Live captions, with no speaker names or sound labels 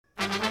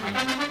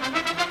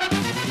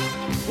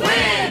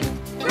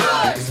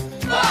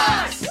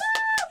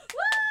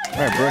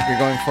All right, Brooke, you're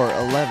going for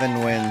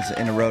 11 wins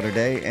in a row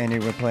today, and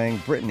you're playing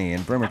Brittany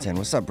in Bremerton.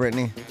 What's up,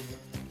 Brittany?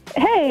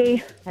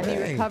 Hey, Have you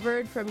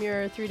recovered from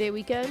your 3-day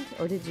weekend?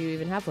 Or did you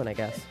even have one, I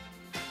guess?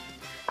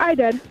 I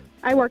did.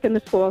 I work in the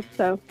school,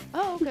 so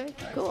Oh, okay.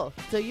 Cool.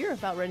 So you're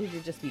about ready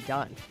to just be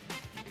done.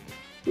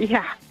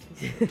 yeah.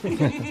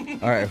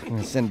 All right, we're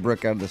going to send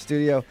Brooke out of the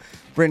studio.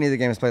 Brittany, the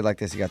game is played like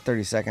this. You got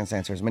 30 seconds to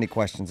answer as many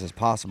questions as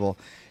possible.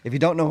 If you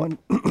don't know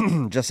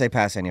one, just say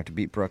pass, and you have to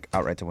beat Brooke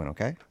outright to win,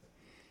 okay?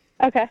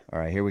 Okay. All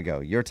right, here we go.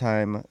 Your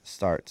time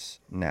starts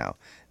now.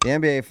 The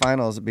NBA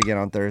Finals begin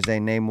on Thursday.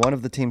 Name one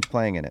of the teams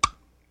playing in it.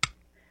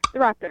 The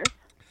Raptors.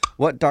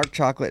 What dark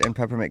chocolate and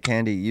peppermint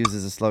candy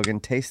uses the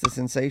slogan, taste the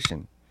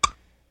sensation?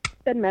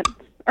 Thin Mints.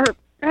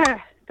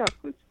 Go.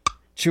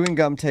 Chewing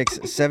gum takes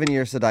 7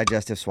 years to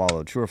digest if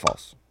swallowed. True or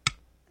false?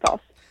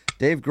 False.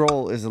 Dave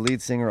Grohl is the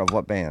lead singer of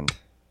what band?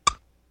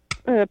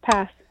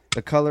 Pass.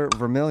 The color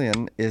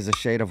vermilion is a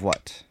shade of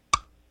what?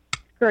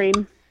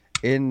 Green.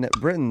 In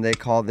Britain, they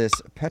call this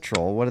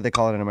petrol. What do they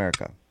call it in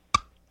America?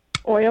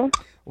 Oil.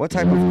 What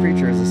type of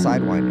creature is a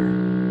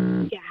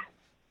sidewinder? Yeah.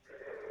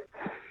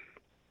 Did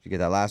you get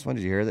that last one?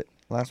 Did you hear that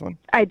last one?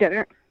 I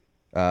didn't.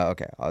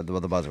 Okay. Well,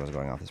 the buzzer was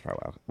going off this part.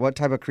 Wow. What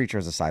type of creature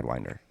is a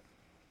sidewinder?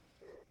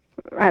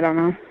 I don't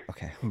know.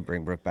 Okay.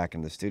 Bring Brooke back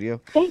into the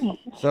studio. Dang it.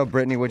 So,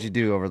 Brittany, what'd you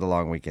do over the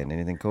long weekend?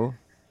 Anything cool?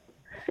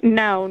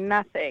 No,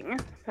 nothing.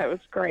 That was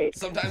great.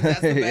 Sometimes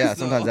that's the best. Yeah,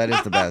 sometimes that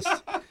is the best.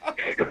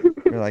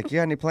 You're like, you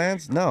got any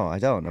plans? No, I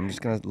don't. I'm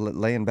just going to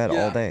lay in bed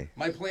all day.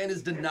 My plan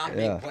is to not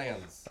Yeah. make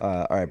plans.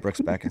 All right,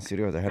 Brooke's back in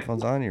studio with her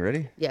headphones on. You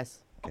ready? Yes.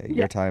 Okay,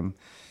 your time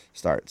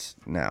starts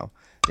now.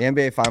 The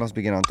NBA Finals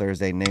begin on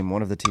Thursday. Name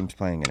one of the teams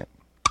playing in it.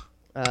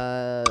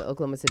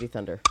 Oklahoma City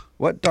Thunder.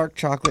 What dark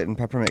chocolate and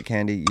peppermint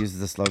candy uses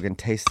the slogan,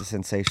 taste the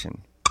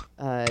sensation?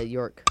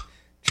 York.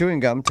 Chewing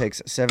gum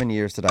takes 7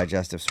 years to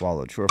digest if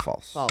swallowed. True or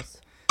false? False.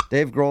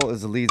 Dave Grohl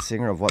is the lead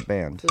singer of what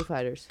band? Foo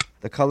Fighters.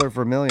 The color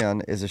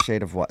vermilion is a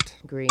shade of what?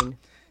 Green.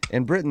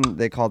 In Britain,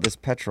 they call this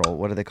petrol.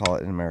 What do they call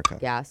it in America?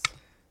 Gas.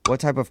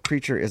 What type of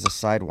creature is a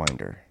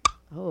sidewinder?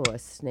 Oh, a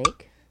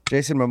snake?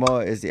 Jason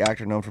Momoa is the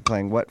actor known for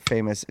playing what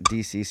famous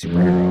DC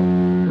superhero?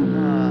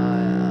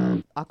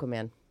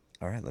 Aquaman.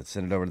 All right, let's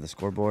send it over to the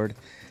scoreboard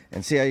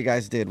and see how you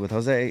guys did with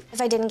Jose If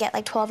I didn't get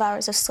like 12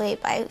 hours of sleep,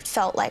 I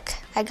felt like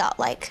I got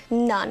like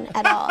none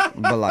at all.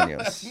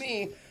 Bolaños.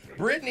 Me,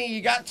 Brittany,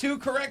 you got 2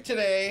 correct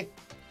today.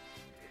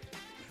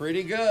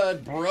 Pretty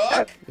good.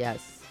 Brooke,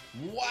 Yes.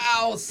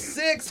 wow,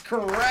 6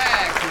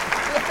 correct.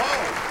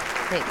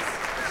 Whoa.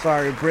 Thanks.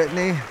 Sorry,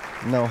 Brittany.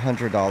 No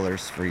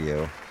 $100 for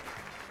you.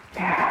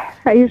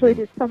 I usually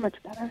do so much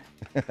better.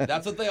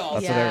 That's what they all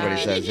That's say. what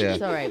everybody says, yeah.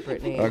 It's all right,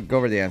 Brittany. I'll go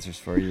over the answers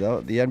for you,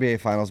 though. The NBA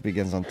Finals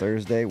begins on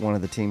Thursday. One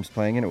of the teams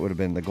playing in it would have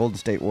been the Golden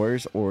State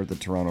Warriors or the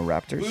Toronto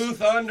Raptors. Blue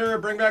Thunder,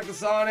 bring back the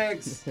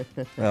Sonics.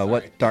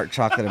 What dark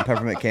chocolate and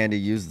peppermint candy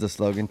uses the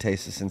slogan,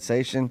 taste the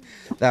sensation?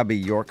 That would be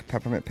York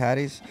peppermint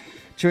patties.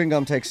 Chewing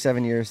gum takes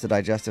 7 years to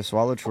digest if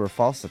swallowed. True or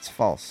false? That's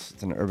false.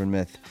 It's an urban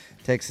myth.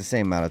 Takes the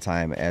same amount of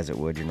time as it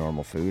would your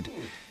normal food.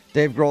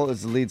 Dave Grohl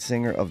is the lead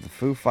singer of the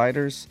Foo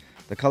Fighters.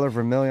 The color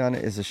vermilion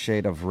is a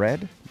shade of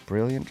red.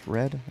 Brilliant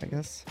red, I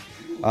guess.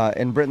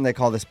 In Britain, they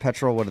call this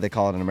petrol. What do they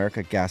call it in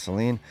America?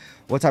 Gasoline.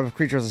 What type of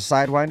creature is a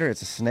sidewinder?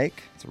 It's a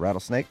snake. It's a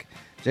rattlesnake.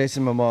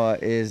 Jason Momoa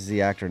is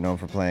the actor known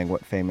for playing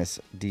what famous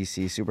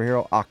DC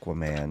superhero?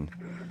 Aquaman.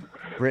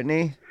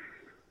 Brittany,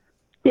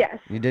 Yes.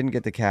 you didn't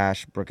get the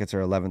cash. Brooke gets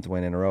her 11th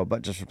win in a row.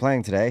 But just for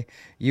playing today,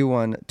 you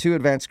won 2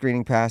 advanced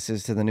screening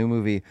passes to the new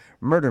movie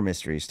Murder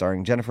Mystery,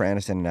 starring Jennifer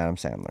Aniston and Adam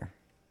Sandler.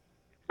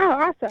 Oh,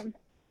 awesome.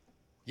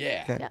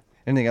 Yeah. Okay. Yeah.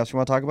 Anything else you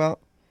want to talk about?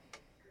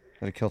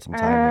 Gotta kill some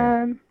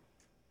time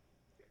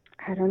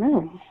I don't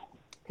know.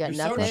 Got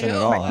You're so nothing?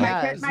 chill. all,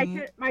 huh?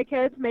 Yeah. My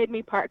kids made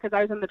me park because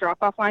I was in the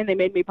drop-off line. They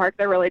made me park.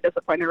 They're really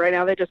disappointed right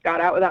now. They just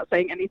got out without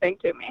saying anything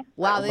to me.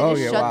 Wow, they Oh,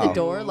 just yeah, shut wow. the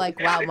door like,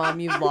 wow, Mom,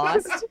 you've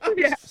lost.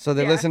 Yeah. So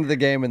they Yeah. listened to the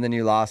game and then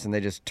you lost and they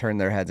just turned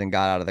their heads and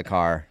got out of the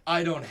car.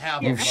 I don't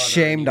have a You've mother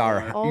shamed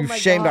anymore. Oh you've my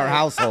shamed our God.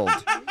 household.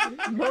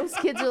 Most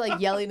kids are like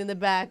yelling in the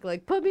back,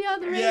 like, put me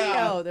on the radio.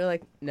 Yeah. They're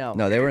like, no.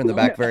 No, they were in the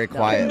back very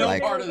quiet. No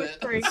Like, part of it.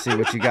 let's see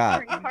what you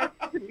got.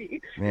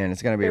 Man,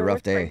 it's gonna be a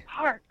rough day.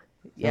 Park.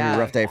 It's gonna be a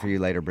rough day for you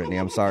later, Brittany.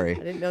 I'm sorry. I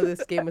didn't know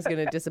this game was going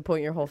to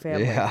disappoint your whole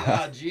family. Yeah.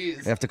 Ah, jeez.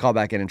 You have to call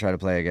back in and try to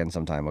play again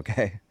sometime,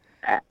 okay?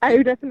 I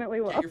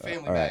definitely will. Get your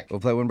family All right. back. We'll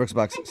play Winbrooks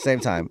Bucks same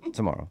time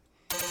tomorrow.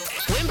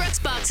 Winbrook's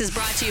Bucks is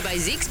brought to you by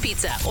Zeke's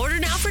Pizza. Order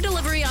now for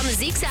delivery on the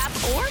Zeke's app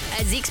or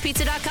at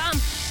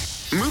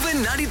Zeke'sPizza.com.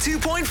 Moving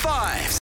 92.5.